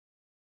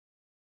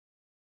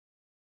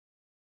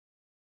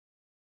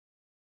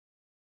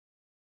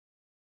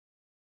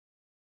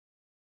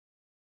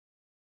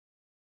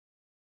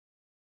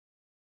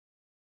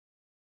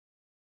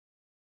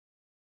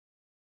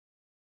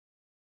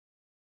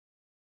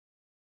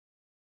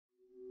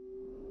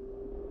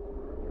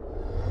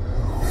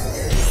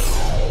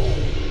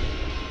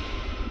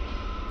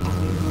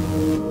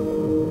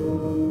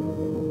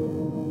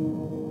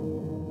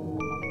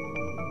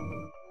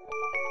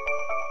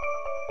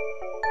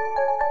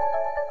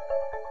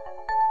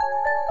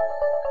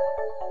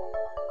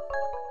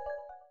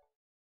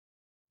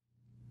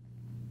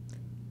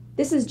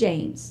This is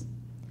James.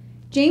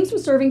 James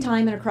was serving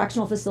time in a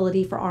correctional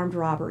facility for armed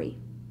robbery.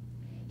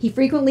 He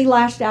frequently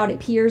lashed out at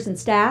peers and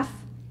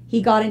staff,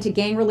 he got into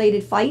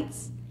gang-related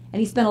fights, and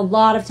he spent a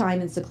lot of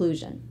time in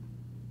seclusion.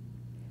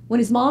 When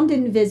his mom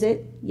didn't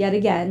visit, yet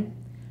again,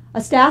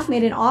 a staff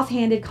made an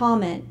offhanded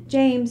comment,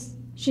 "James,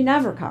 she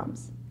never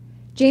comes."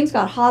 James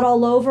got hot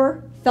all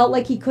over, felt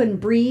like he couldn't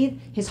breathe,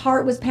 his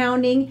heart was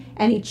pounding,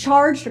 and he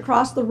charged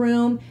across the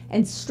room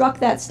and struck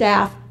that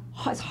staff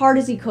as hard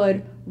as he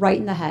could right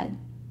in the head.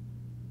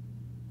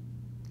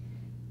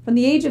 From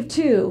the age of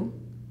 2,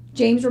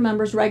 James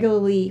remembers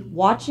regularly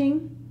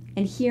watching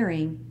and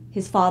hearing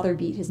his father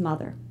beat his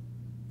mother.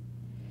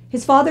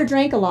 His father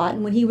drank a lot,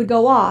 and when he would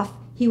go off,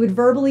 he would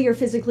verbally or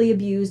physically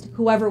abuse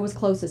whoever was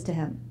closest to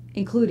him,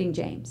 including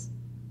James.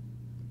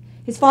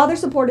 His father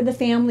supported the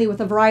family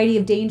with a variety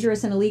of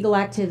dangerous and illegal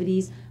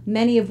activities,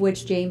 many of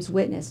which James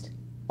witnessed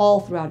all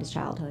throughout his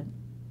childhood.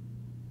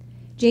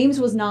 James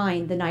was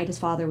 9 the night his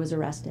father was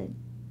arrested.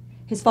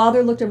 His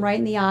father looked him right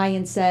in the eye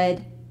and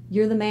said,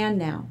 "You're the man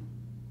now.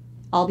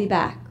 I'll be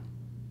back."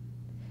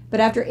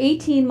 But after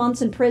 18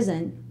 months in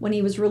prison, when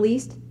he was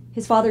released,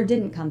 his father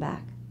didn't come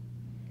back.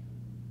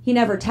 He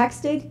never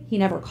texted, he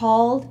never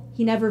called,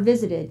 he never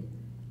visited,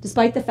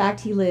 despite the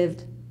fact he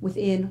lived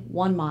within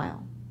 1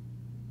 mile.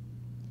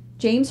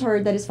 James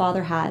heard that his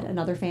father had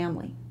another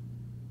family.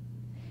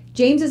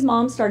 James's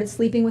mom started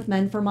sleeping with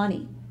men for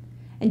money.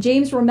 And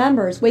James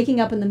remembers waking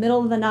up in the middle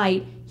of the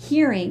night,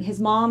 hearing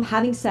his mom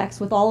having sex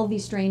with all of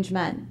these strange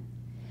men.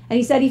 And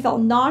he said he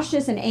felt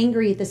nauseous and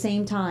angry at the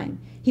same time.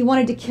 He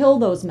wanted to kill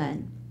those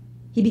men.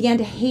 He began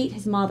to hate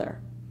his mother.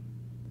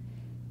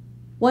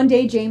 One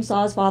day, James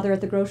saw his father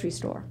at the grocery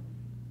store.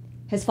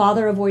 His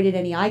father avoided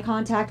any eye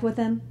contact with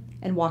him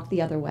and walked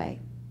the other way.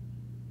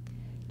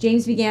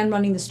 James began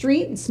running the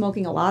street and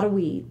smoking a lot of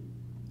weed.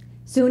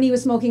 Soon he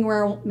was smoking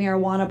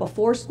marijuana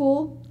before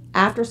school,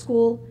 after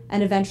school,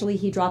 and eventually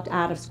he dropped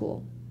out of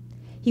school.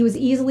 He was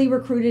easily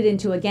recruited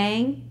into a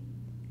gang.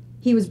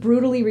 He was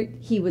brutally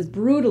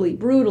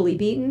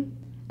beaten,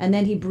 and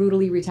then he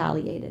brutally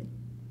retaliated.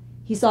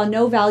 He saw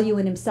no value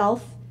in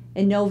himself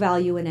and no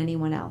value in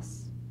anyone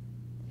else.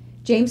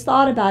 James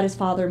thought about his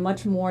father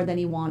much more than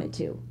he wanted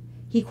to.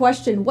 He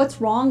questioned,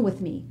 "What's wrong with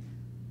me?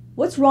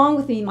 What's wrong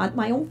with me?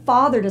 My own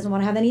father doesn't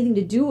want to have anything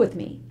to do with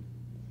me."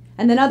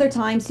 And then other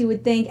times he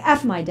would think,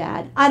 "F my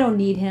dad. I don't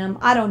need him.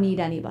 I don't need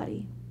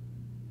anybody."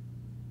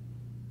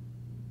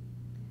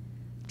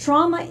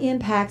 Trauma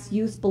impacts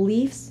youth's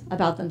beliefs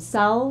about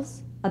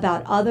themselves,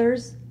 about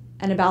others,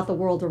 and about the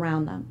world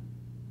around them.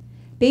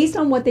 Based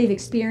on what they've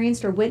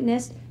experienced or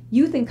witnessed,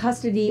 youth in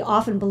custody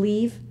often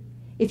believe,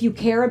 if you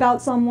care about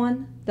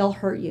someone, they'll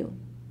hurt you.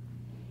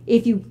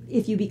 If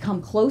you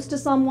become close to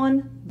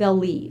someone, they'll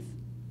leave.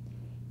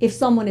 If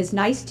someone is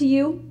nice to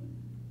you,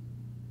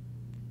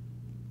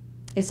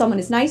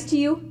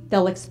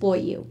 they'll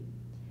exploit you.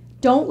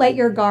 Don't let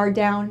your guard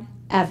down,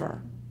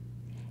 ever.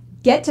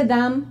 Get to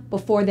them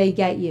before they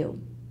get you.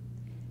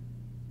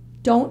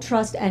 Don't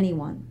trust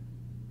anyone.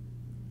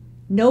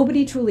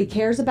 Nobody truly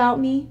cares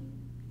about me.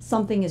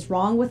 Something is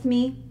wrong with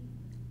me.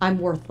 I'm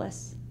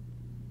worthless.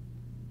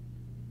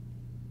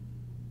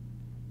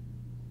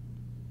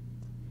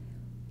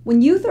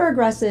 When youth are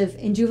aggressive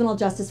in juvenile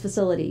justice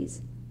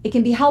facilities, it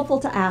can be helpful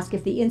to ask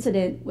if the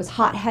incident was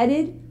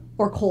hot-headed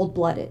or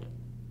cold-blooded.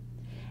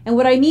 And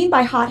what I mean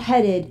by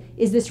hot-headed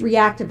is this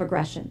reactive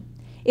aggression.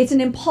 It's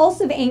an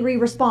impulsive, angry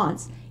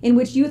response in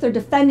which youth are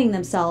defending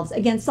themselves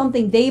against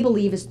something they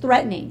believe is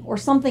threatening or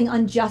something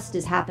unjust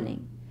is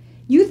happening.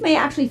 Youth may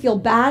actually feel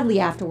badly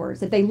afterwards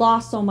that they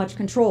lost so much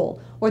control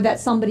or that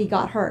somebody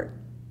got hurt.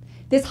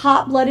 This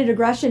hot-blooded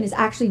aggression is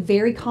actually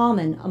very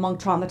common among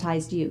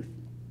traumatized youth.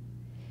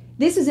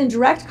 This is in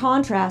direct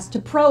contrast to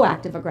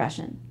proactive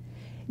aggression.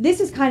 This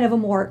is kind of a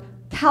more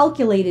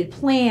calculated,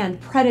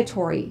 planned,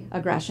 predatory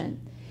aggression.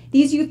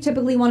 These youth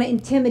typically want to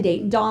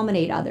intimidate and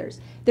dominate others.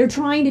 They're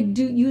trying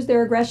to use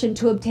their aggression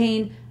to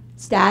obtain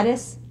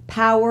status,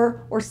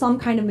 power, or some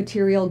kind of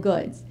material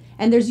goods.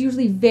 And there's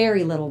usually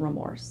very little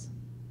remorse.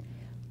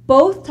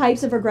 Both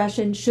types of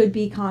aggression should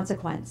be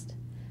consequenced,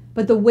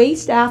 but the way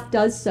staff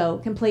does so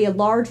can play a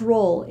large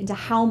role into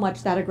how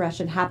much that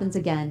aggression happens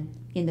again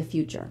in the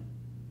future.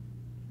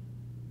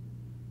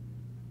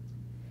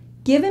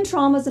 Given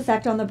trauma's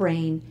effect on the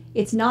brain,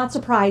 it's not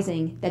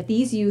surprising that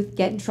these youth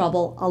get in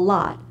trouble a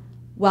lot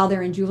while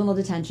they're in juvenile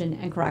detention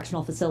and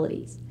correctional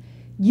facilities.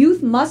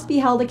 Youth must be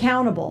held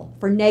accountable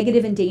for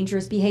negative and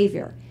dangerous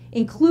behavior,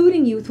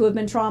 including youth who have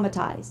been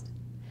traumatized.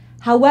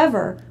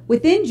 However,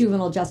 within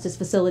juvenile justice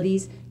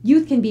facilities,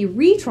 youth can be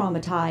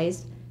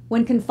re-traumatized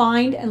when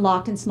confined and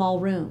locked in small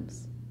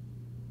rooms,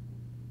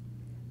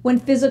 when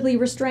physically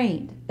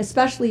restrained,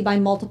 especially by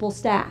multiple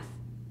staff,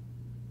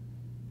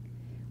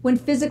 when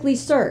physically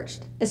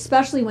searched,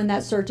 especially when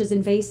that search is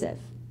invasive,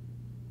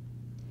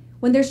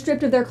 when they're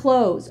stripped of their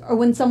clothes, or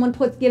when someone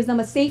gives them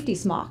a safety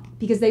smock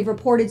because they've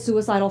reported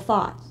suicidal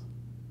thoughts,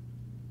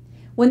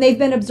 when they've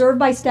been observed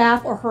by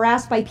staff or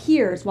harassed by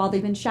peers while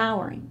they've been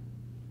showering,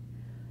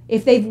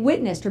 if they've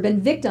witnessed or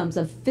been victims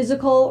of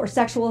physical or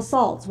sexual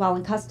assaults while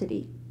in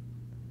custody,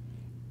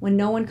 when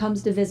no one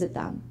comes to visit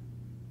them.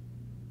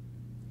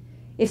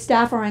 If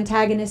staff are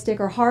antagonistic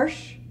or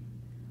harsh,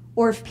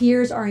 or if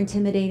peers are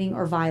intimidating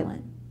or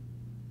violent.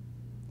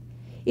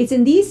 It's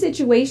in these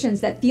situations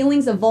that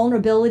feelings of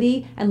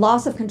vulnerability and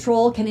loss of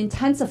control can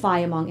intensify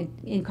among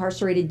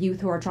incarcerated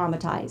youth who are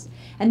traumatized.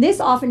 And this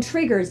often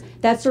triggers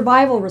that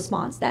survival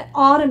response, that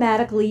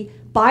automatically,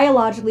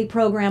 biologically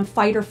programmed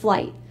fight or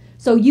flight.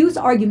 So youth's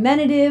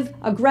argumentative,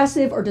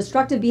 aggressive, or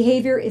destructive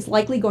behavior is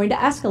likely going to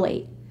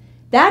escalate.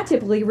 That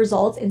typically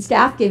results in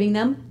staff giving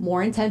them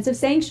more intensive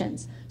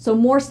sanctions. So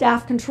more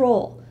staff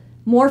control,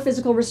 more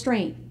physical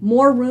restraint,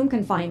 more room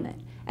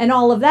confinement. And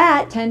all of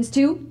that tends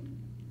to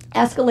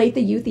escalate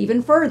the youth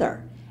even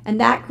further, and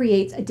that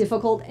creates a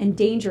difficult and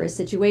dangerous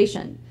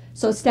situation.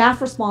 So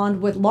staff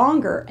respond with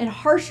longer and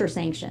harsher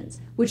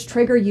sanctions, which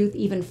trigger youth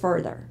even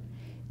further.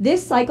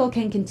 This cycle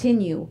can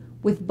continue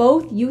with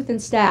both youth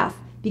and staff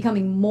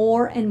becoming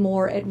more and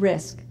more at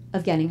risk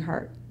of getting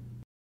hurt.